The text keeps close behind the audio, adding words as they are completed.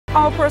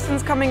All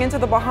persons coming into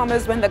the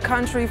Bahamas when the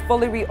country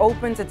fully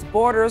reopens its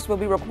borders will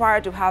be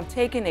required to have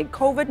taken a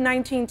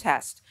COVID-19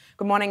 test.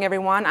 Good morning,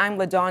 everyone. I'm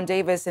LaDawn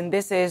Davis, and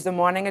this is the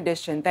Morning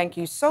Edition. Thank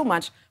you so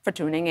much for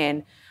tuning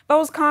in.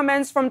 Those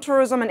comments from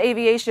Tourism and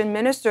Aviation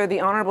Minister,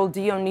 the Honorable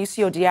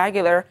Dionisio de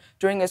Aguilar,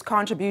 during his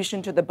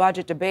contribution to the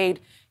budget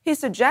debate. He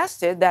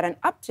suggested that an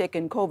uptick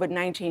in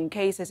COVID-19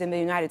 cases in the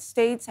United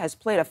States has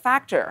played a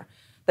factor.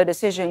 The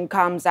decision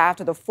comes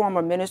after the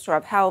former Minister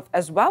of Health,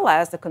 as well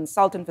as the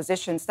Consultant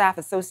Physician Staff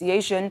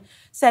Association,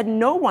 said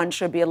no one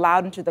should be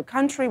allowed into the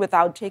country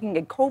without taking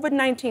a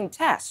COVID-19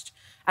 test,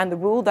 and the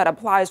rule that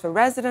applies for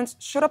residents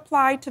should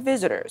apply to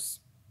visitors.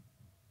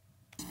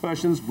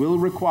 Persons will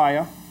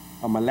require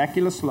a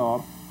molecular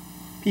swab,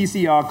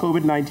 PCR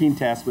COVID-19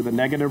 test with a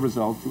negative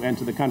result to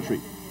enter the country.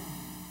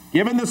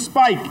 Given the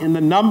spike in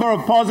the number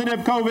of positive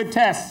COVID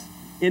tests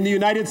in the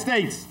United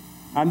States,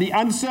 and the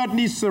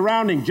uncertainties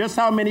surrounding just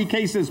how many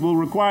cases will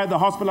require the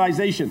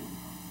hospitalization,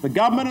 the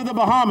government of the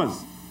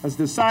Bahamas has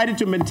decided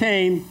to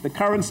maintain the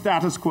current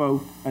status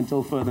quo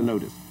until further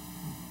notice.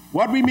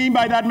 What we mean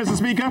by that, Mr.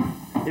 Speaker,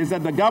 is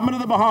that the government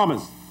of the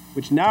Bahamas,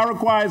 which now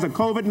requires a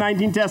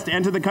COVID-19 test to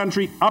enter the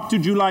country up to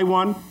July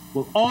 1,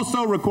 will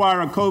also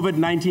require a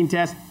COVID-19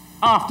 test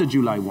after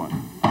July 1.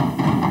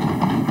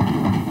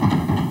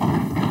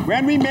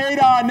 When we made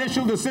our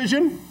initial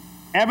decision,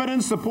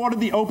 evidence supported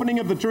the opening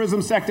of the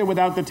tourism sector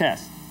without the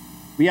test.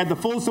 We had the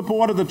full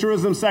support of the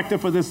tourism sector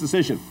for this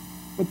decision,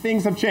 but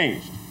things have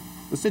changed.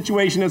 The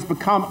situation has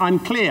become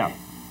unclear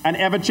and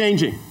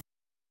ever-changing.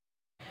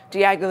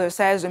 De Aguilar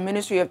says the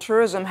Ministry of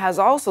Tourism has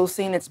also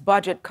seen its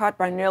budget cut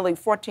by nearly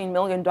 $14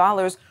 million,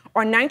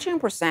 or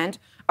 19%,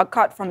 a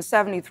cut from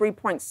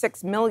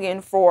 $73.6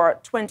 million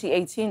for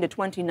 2018 to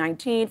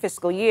 2019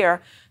 fiscal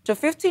year to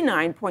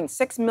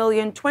 $59.6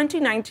 million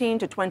 2019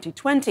 to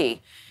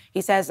 2020. He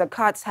says the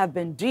cuts have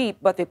been deep,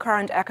 but the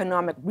current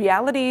economic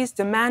realities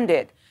demand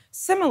it.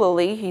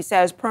 Similarly, he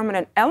says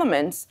permanent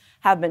elements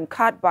have been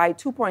cut by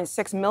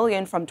 $2.6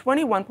 million from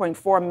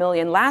 $21.4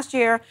 million last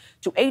year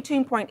to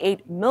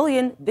 $18.8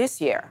 million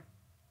this year.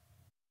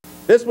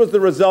 This was the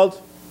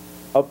result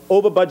of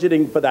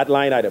over-budgeting for that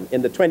line item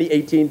in the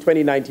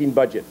 2018-2019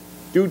 budget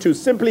due to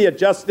simply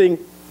adjusting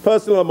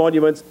personal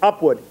emoluments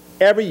upward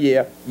every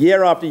year,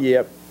 year after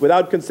year,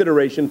 without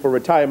consideration for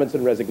retirements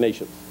and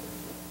resignations.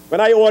 When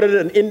I ordered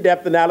an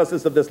in-depth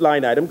analysis of this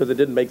line item, because it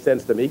didn't make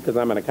sense to me, because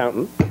I'm an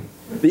accountant,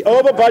 the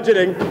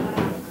over-budgeting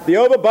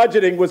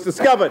was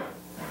discovered,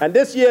 and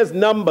this year's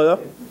number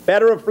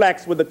better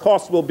reflects what the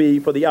cost will be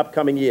for the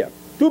upcoming year.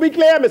 To be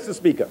clear, Mr.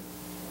 Speaker,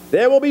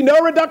 there will be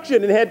no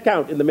reduction in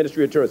headcount in the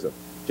Ministry of Tourism,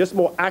 just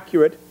more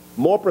accurate,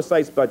 more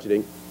precise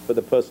budgeting for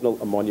the personal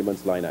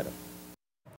emoluments line item.